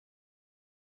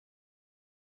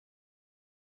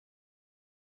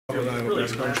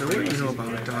Press conference. What do you know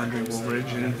about Andre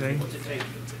Woolridge? Anything?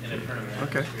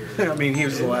 Okay. I mean, he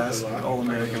was the last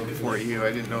All-American before you.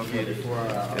 I didn't know if you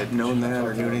had known that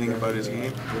or knew anything about his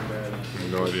game.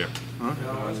 No idea. Huh?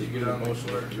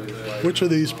 Which of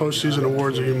these postseason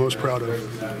awards are you most proud of?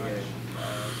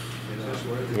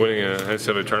 Winning a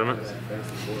NCAA tournament.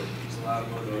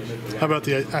 How about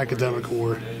the academic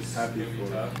award?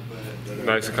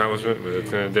 Nice accomplishment, but at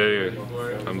the end of the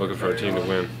day, I'm looking for our team to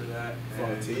win.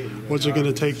 What's it going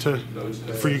to take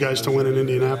for you guys to win in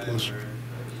Indianapolis?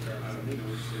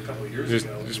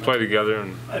 Just play together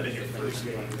and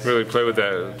really play with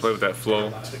that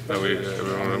flow. That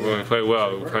when we play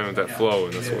well, we're playing with that flow,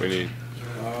 and that's what we need.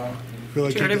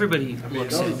 Jarrod, everybody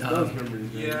looks at,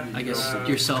 I guess,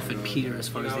 yourself and Peter as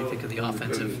far as they think of the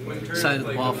offensive side of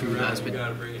the ball for you guys. But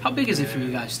how big is it for you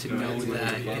guys to know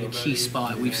that in a key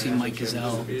spot, we've seen Mike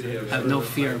Gazelle have no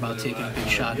fear about taking a big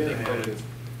shot at big moment?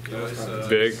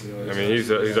 Big. I mean, he's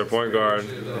our point guard,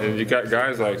 and you got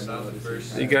guys like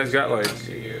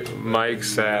Mike,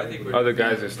 Sapp, other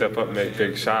guys that step up and make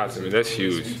big shots. I mean, that's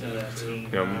huge. You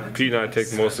know, Pete and I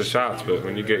take most of the shots, but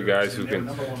when you get guys who can,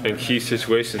 in key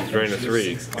situations, drain a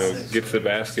three, get to the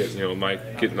basket,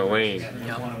 Mike get in the lane,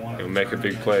 make a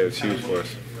big play, it's huge for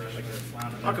us.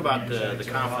 Talk about the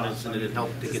confidence and it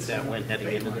helped to get that win heading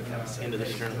into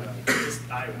this tournament.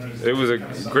 It was a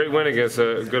great win against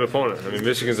a good opponent. I mean,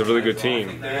 Michigan's a really good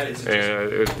team, and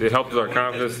it helped with our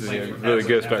confidence to really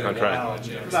get us back on track. What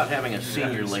about having a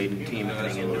senior-laden team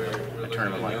heading into a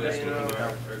tournament like this? Do you think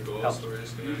it helps?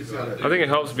 I think it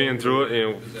helps being through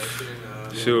it.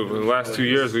 Shoot, in the last 2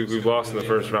 years we've lost in the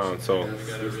first round, so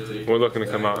we're looking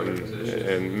to come out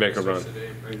and make a run.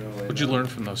 What did you learn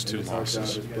from those 2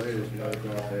 losses?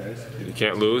 You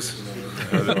can't lose,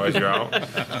 otherwise you're out.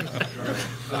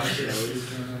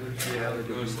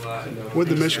 What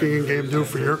did the Michigan game do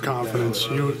for your confidence?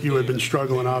 You had been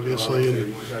struggling, obviously,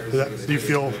 and do you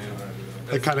feel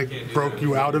it kind of broke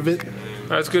you out of it?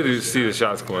 It's good to see the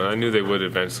shots going. I knew they would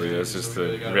eventually. That's just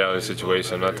the reality of the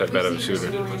situation. I'm not that bad of a shooter.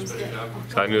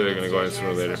 So I knew they were going to go in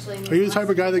sooner or later. Are you the type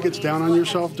of guy that gets down on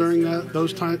yourself during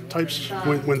those types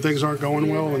when things aren't going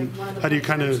well? And how do you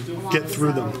kind of get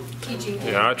through them?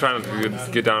 Yeah, I try not to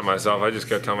get down on myself. I just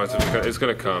got to tell myself it's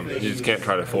going to come. You just can't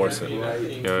try to force it.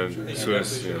 And as soon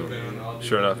as,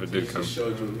 sure enough, it did come.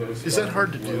 Is that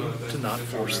hard to do, to not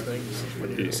force things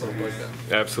when you do something like that?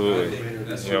 Absolutely.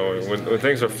 When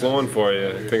things are flowing for you,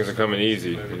 things are coming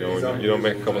easy. When you don't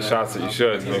make a couple shots that you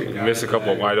should, you miss a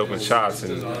couple of wide open shots,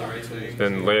 and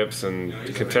then layups and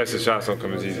contested shots don't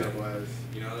come as easy.